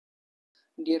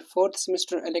Dear fourth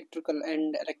semester electrical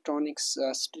and electronics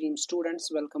stream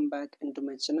students, welcome back into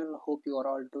my channel. Hope you are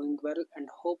all doing well and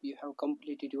hope you have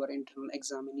completed your internal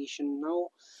examination. Now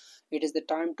it is the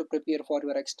time to prepare for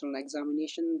your external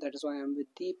examination. That is why I am with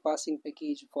the passing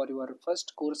package for your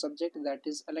first core subject, that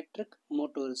is electric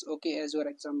motors. Okay, as your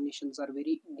examinations are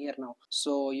very near now,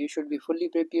 so you should be fully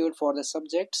prepared for the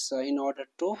subjects in order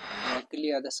to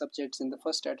clear the subjects in the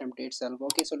first attempt itself.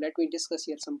 Okay, so let me discuss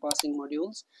here some passing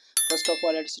modules. First of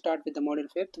all, let's start with the module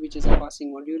 5th, which is a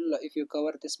passing module. If you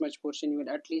cover this much portion, you will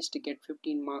at least get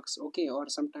 15 marks, okay, or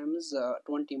sometimes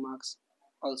 20 marks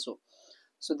also.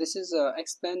 So this is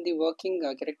explain the working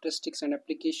characteristics and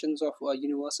applications of a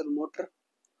universal motor.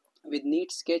 With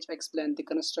neat sketch, explain the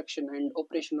construction and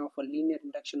operation of a linear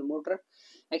induction motor.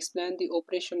 Explain the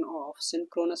operation of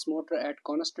synchronous motor at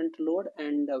constant load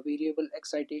and variable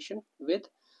excitation with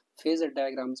phasor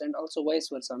diagrams, and also vice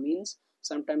versa, means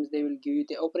sometimes they will give you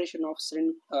the operation of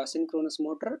synchronous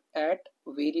motor at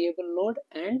variable load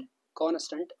and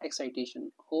constant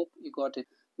excitation. Hope you got it.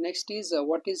 Next is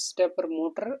what is stepper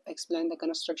motor. Explain the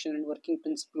construction and working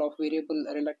principle of variable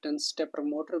reluctance stepper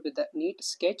motor with a neat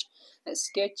sketch.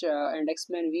 And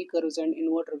explain V curves and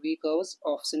inverter V curves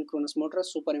of synchronous motor,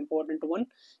 super important one.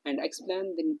 And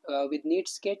explain with neat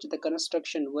sketch the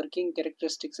construction, working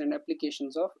characteristics and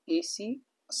applications of AC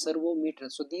servo meter.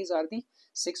 So these are the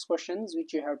 6 questions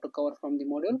which you have to cover from the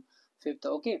module 5th.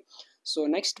 Okay, so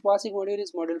next passing module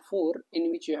is module 4, in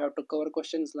which you have to cover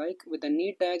questions like, with a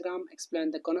neat diagram,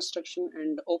 explain the construction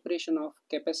and operation of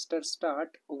capacitor start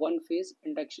one phase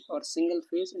induction or single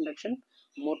phase induction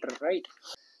motor, right?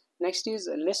 Next is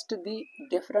list the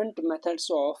different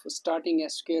methods of starting a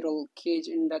squirrel cage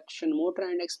induction motor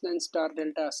and explain star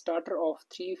delta starter of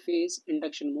 3-phase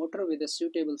induction motor with a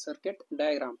suitable circuit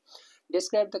diagram.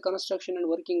 Describe the construction and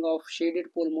working of shaded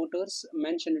pole motors,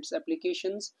 mention its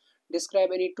applications, describe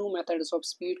any two methods of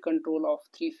speed control of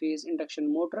 3-phase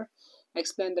induction motor,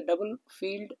 explain the double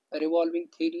field revolving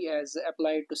theory as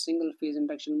applied to single phase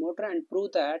induction motor, and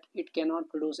prove that it cannot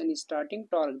produce any starting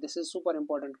torque. This is super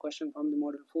important question from the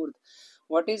module 4th.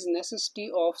 What is necessity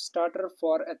of starter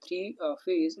for a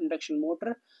 3-phase induction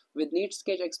motor? With neat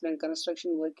sketch, explain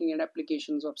construction, working and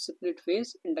applications of split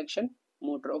phase induction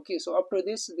motor. Okay, so up to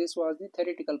this was the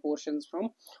theoretical portions from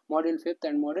module 5th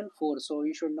and module 4. So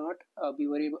you should not be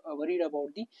worried about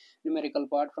the numerical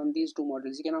part from these two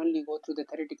modules. You can only go through the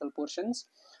theoretical portions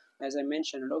as I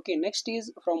mentioned. Okay, next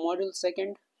is from module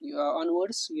 2nd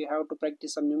onwards, you have to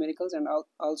practice some numericals, and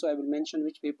also I will mention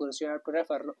which papers you have to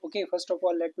refer. Okay, first of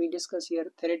all, let me discuss here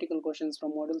theoretical questions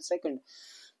from module 2nd.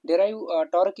 Derive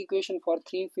torque equation for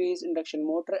 3-phase induction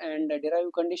motor and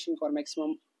derive condition for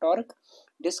maximum torque.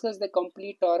 Discuss the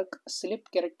complete torque slip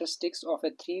characteristics of a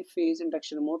 3-phase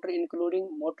induction motor, including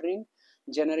motoring,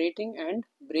 generating and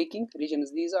braking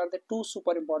regions. These are the two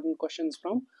super important questions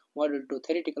from module 2,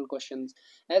 theoretical questions.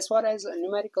 As far as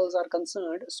numericals are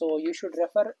concerned, so you should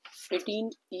refer 18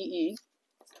 EE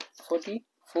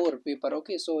 44 paper.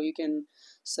 Okay, so you can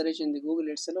search in the Google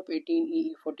itself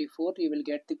 18 EE44. You will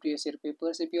get the previous year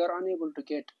papers. If you are unable to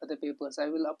get the papers, I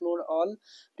will upload all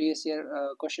previous year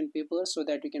question papers so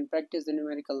that you can practice the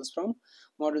numericals from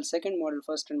module 2nd, module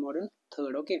 1st and module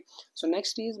 3rd. Okay, so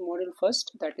next is module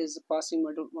 1st, that is passing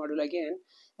module again.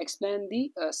 Explain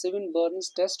the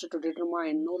Swinburne's test to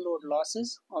determine no load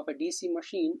losses of a DC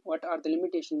machine. What are the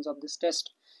limitations of this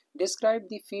test? Describe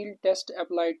the field test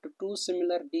applied to two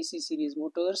similar DC series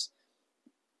motors.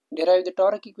 Derive the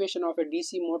torque equation of a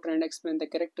DC motor and explain the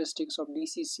characteristics of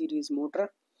DC series motor.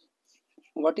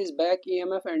 What is back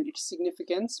EMF and its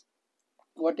significance?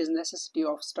 What is necessity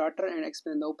of starter, and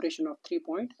explain the operation of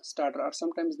 3-point starter, or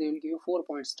sometimes they will give you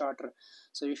 4-point starter,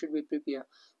 so you should be prepared.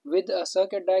 With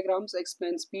circuit diagrams,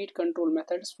 explain speed control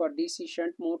methods for DC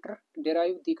shunt motor.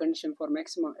 Derive the condition for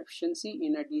maximum efficiency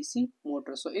in a DC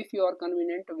motor. So if you are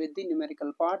convenient with the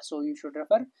numerical part, so you should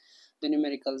refer the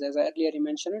numericals as I earlier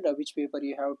mentioned, which paper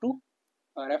you have to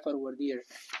refer over there.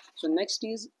 So next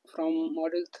is from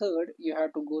module 3rd, you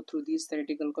have to go through these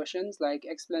theoretical questions like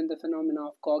explain the phenomena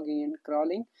of cogging and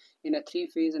crawling in a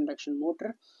 3-phase induction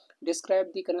motor. Describe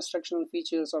the constructional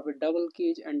features of a double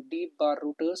cage and deep bar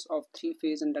rotors of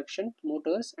 3-phase induction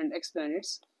motors and explain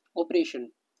its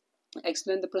operation.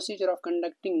 Explain the procedure of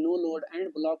conducting no load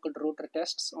and blocked rotor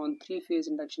tests on 3-phase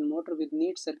induction motor with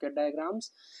neat circuit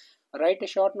diagrams. Write a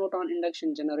short note on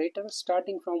induction generator.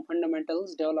 Starting from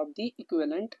fundamentals, develop the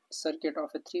equivalent circuit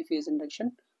of a 3-phase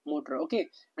induction motor. Okay,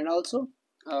 and also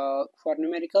for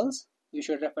numericals, you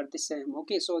should refer the same.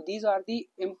 Okay, so these are the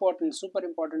important, super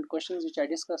important questions which I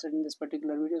discussed in this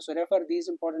particular video. So refer these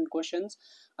important questions,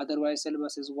 otherwise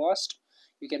syllabus is vast.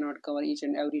 You cannot cover each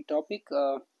and every topic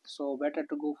so better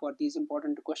to go for these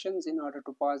important questions in order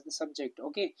to pass the subject.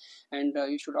 Okay, and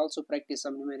you should also practice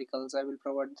some numericals. I will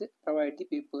provide the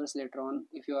papers later on.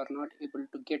 If you are not able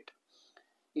to get,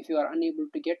 if you are unable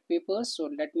to get papers, so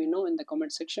let me know in the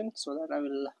comment section so that I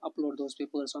will upload those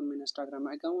papers on my Instagram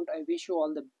account. I wish you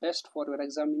all the best for your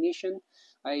examination.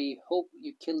 I hope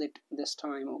you kill it this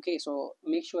time. Okay, so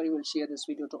make sure you will share this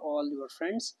video to all your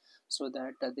friends so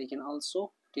that they can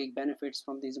also take benefits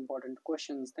from these important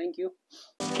questions. Thank you.